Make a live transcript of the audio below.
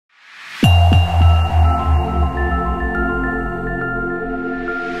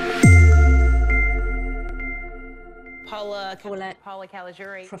Paula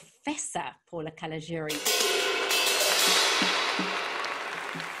Caligiuri. Professor Paula Caligiuri.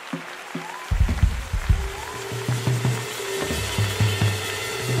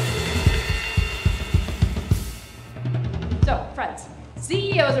 So, friends,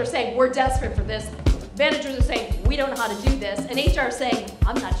 CEOs are saying we're desperate for this. Managers are saying we don't know how to do this. And HR is saying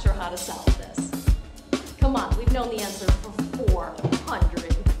I'm not sure how to solve this. Come on, we've known the answer for 400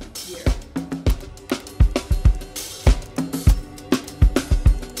 years.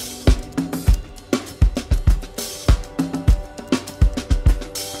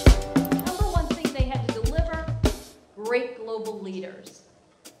 Number one thing they had to deliver, great global leaders.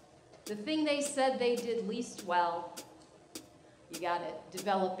 The thing they said they did least well, you got it,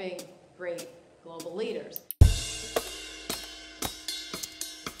 developing great global leaders.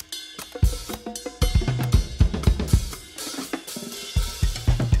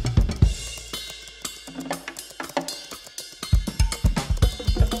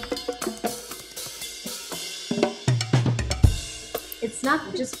 It's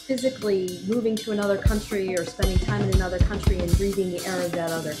not just physically moving to another country or spending time in another country and breathing the air of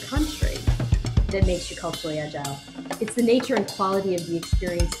that other country that makes you culturally agile. It's the nature and quality of the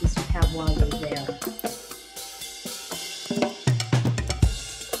experiences you have while you're there.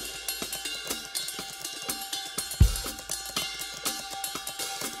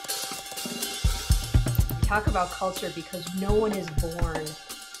 We talk about culture because no one is born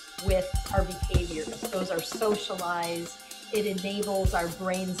with our behaviors. Those are socialized. It enables our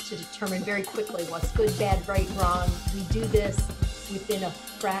brains to determine very quickly what's good, bad, right, wrong. We do this within a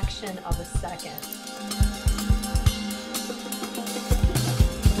fraction of a second.